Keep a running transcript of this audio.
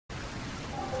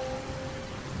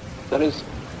There is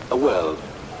a world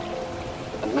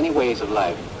and many ways of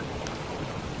life.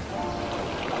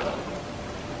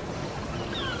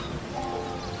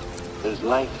 There's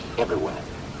life everywhere.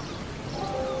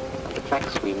 And the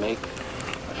tracks we make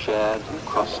are shared and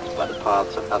crossed by the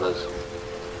paths of others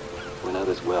who know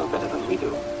this world better than we do.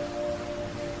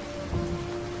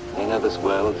 They know this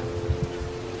world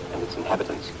and its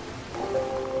inhabitants.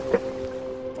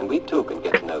 And we too can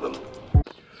get to know them.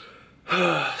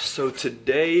 So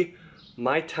today,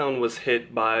 my town was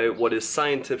hit by what is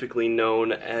scientifically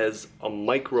known as a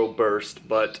microburst,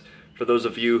 but for those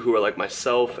of you who are like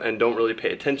myself and don't really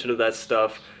pay attention to that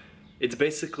stuff, it's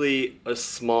basically a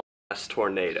small ass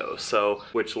tornado,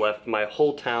 which left my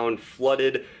whole town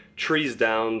flooded, trees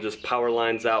down, just power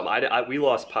lines out. We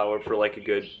lost power for like a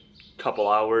good couple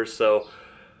hours, so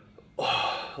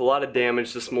a lot of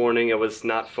damage this morning. It was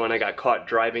not fun. I got caught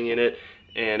driving in it,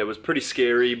 and it was pretty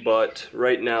scary, but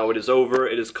right now it is over.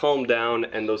 It has calmed down,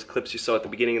 and those clips you saw at the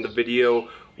beginning of the video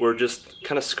were just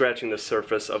kind of scratching the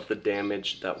surface of the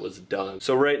damage that was done.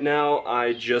 So right now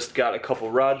I just got a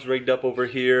couple rods rigged up over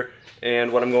here,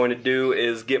 and what I'm going to do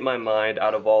is get my mind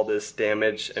out of all this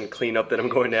damage and cleanup that I'm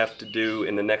going to have to do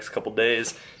in the next couple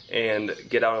days and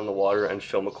get out on the water and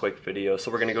film a quick video.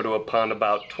 So we're going to go to a pond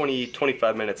about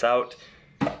 20-25 minutes out,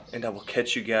 and I will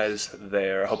catch you guys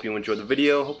there. I hope you enjoyed the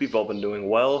video, hope you've all been doing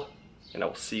well, and I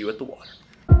will see you at the water.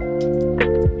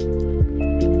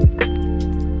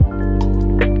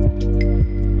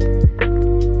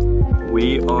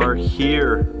 We are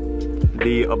here,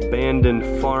 the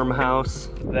abandoned farmhouse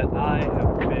that I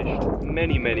have fished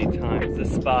many times.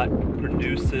 This spot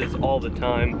produces all the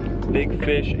time big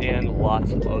fish and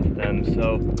lots of them.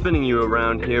 So spinning you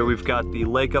around here, we've got the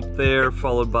lake up there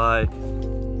followed by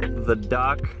the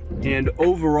dock, and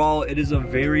overall it is a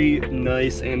very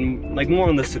nice and like more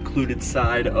on the secluded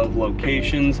side of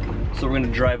locations. So we're gonna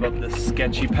drive up this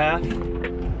sketchy path.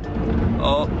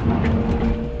 Oh,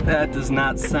 that does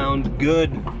not sound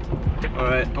good. All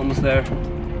right, almost there.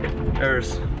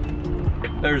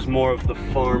 There's more of the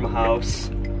farmhouse,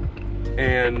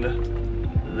 and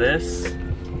this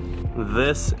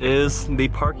is the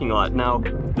parking lot. Now,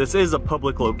 this is a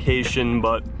public location,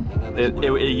 but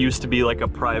it used to be like a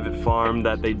private farm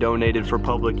that they donated for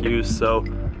public use, so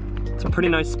it's a pretty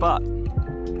nice spot.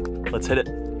 Let's hit it.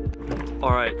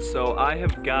 All right, so I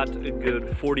have got a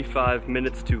good 45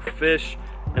 minutes to fish,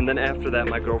 and then after that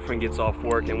my girlfriend gets off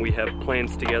work and we have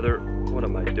plans together. What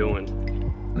am I doing?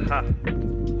 Ha!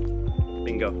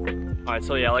 Bingo. All right,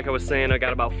 so yeah, like I was saying, I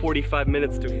got about 45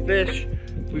 minutes to fish.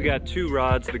 We got 2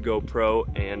 rods, the GoPro,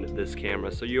 and this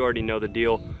camera, so you already know the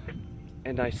deal.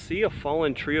 And I see a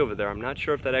fallen tree over there. I'm not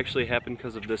sure if that actually happened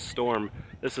because of this storm.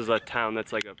 This is a town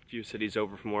that's like a few cities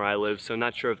over from where I live, so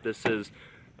not sure if this is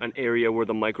an area where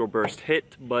the microburst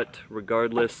hit, but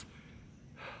regardless,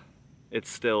 it's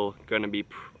still going to be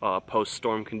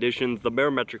post-storm conditions. The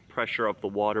barometric pressure of the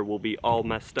water will be all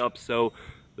messed up, so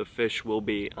the fish will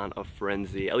be on a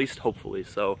frenzy, at least hopefully.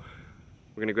 So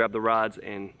we're going to grab the rods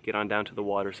and get on down to the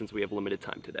water since we have limited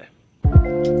time today.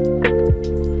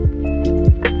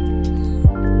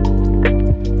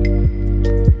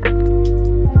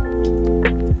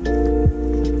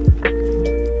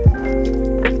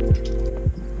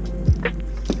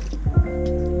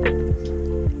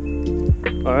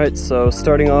 Alright, so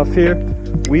starting off here,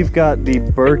 we've got the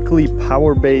Berkeley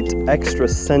Power Bait Extra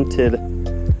Scented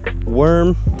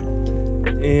Worm,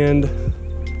 and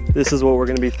this is what we're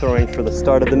going to be throwing for the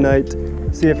start of the night.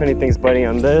 See if anything's biting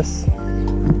on this.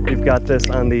 We've got this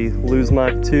on the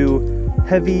Luzmak 2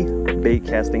 Heavy Bait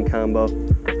Casting Combo.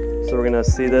 So we're going to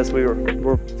see this.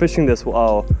 We're fishing this,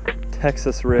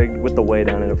 Texas rigged with the weight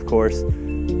on it, of course,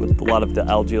 with a lot of the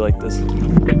algae like this.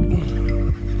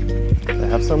 I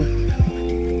have some.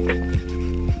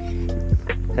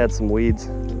 Had some weeds.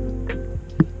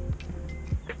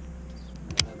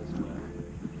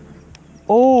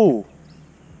 Oh!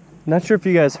 Not sure if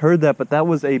you guys heard that, but that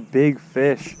was a big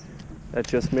fish that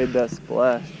just made that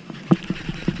splash.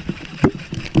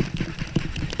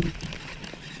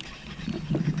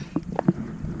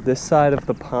 This side of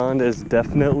the pond is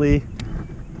definitely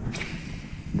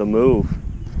the move.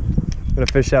 I'm gonna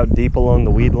fish out deep along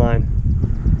the weed line.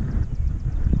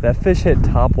 That fish hit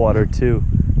top water too.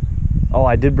 Oh,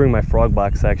 I did bring my frog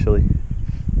box actually.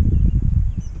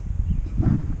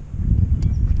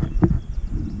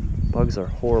 Bugs are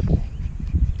horrible.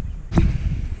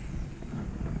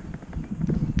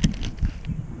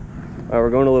 All right, we're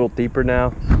going a little deeper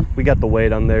now. We got the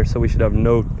weight on there, so we should have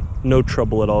no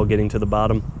trouble at all getting to the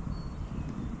bottom.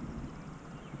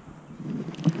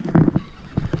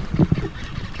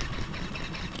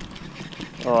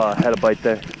 Oh, I had a bite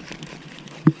there.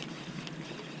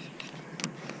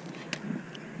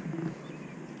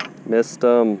 Missed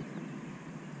him.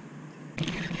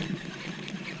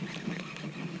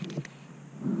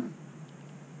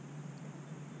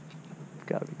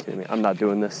 Gotta be kidding me. I'm not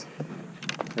doing this.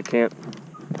 I can't.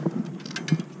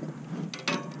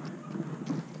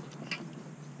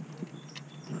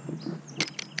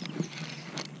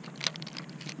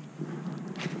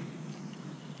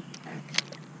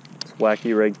 It's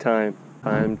wacky rig time.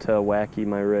 Time to wacky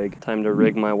my rig. Time to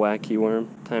rig my wacky worm.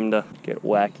 Time to get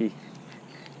wacky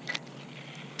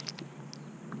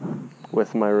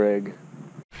with my rig.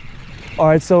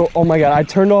 Alright, so, oh my god, I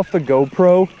turned off the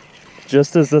GoPro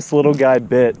just as this little guy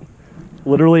bit.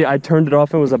 Literally, I turned it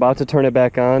off and was about to turn it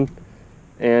back on,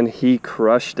 and he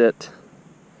crushed it.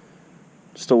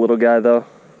 Just a little guy though.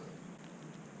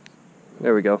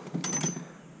 There we go.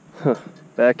 Huh.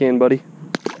 Back in, buddy.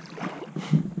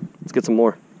 Let's get some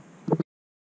more.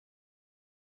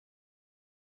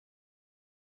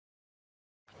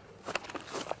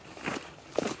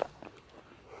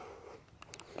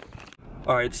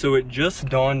 Alright, so it just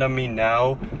dawned on me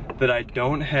now that I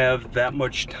don't have that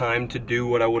much time to do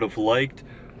what I would have liked.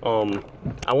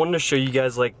 I wanted to show you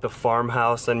guys like the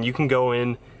farmhouse, and you can go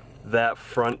in that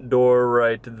front door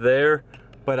right there,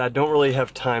 but I don't really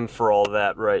have time for all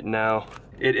that right now.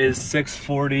 It is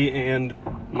 6:40 and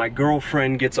my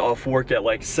girlfriend gets off work at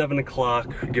like 7 o'clock,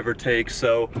 give or take,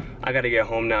 so I gotta get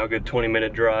home now, a good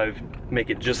 20-minute drive, make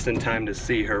it just in time to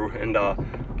see her and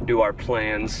do our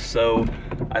plans. So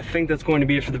I think that's going to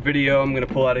be it for the video. I'm gonna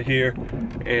pull out of here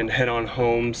and head on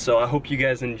home. So I hope you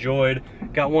guys enjoyed.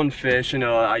 Got one fish, and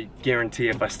I guarantee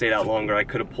if I stayed out longer I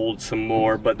could have pulled some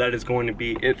more, but that is going to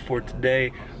be it for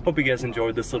today. Hope you guys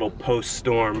enjoyed this little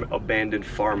post-storm abandoned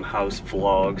farmhouse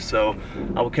vlog. So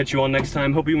I will catch you all next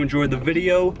time. Hope you enjoyed the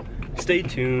video. Stay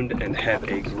tuned and have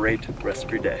a great rest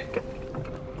of your day.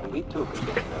 We too can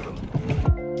get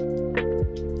another.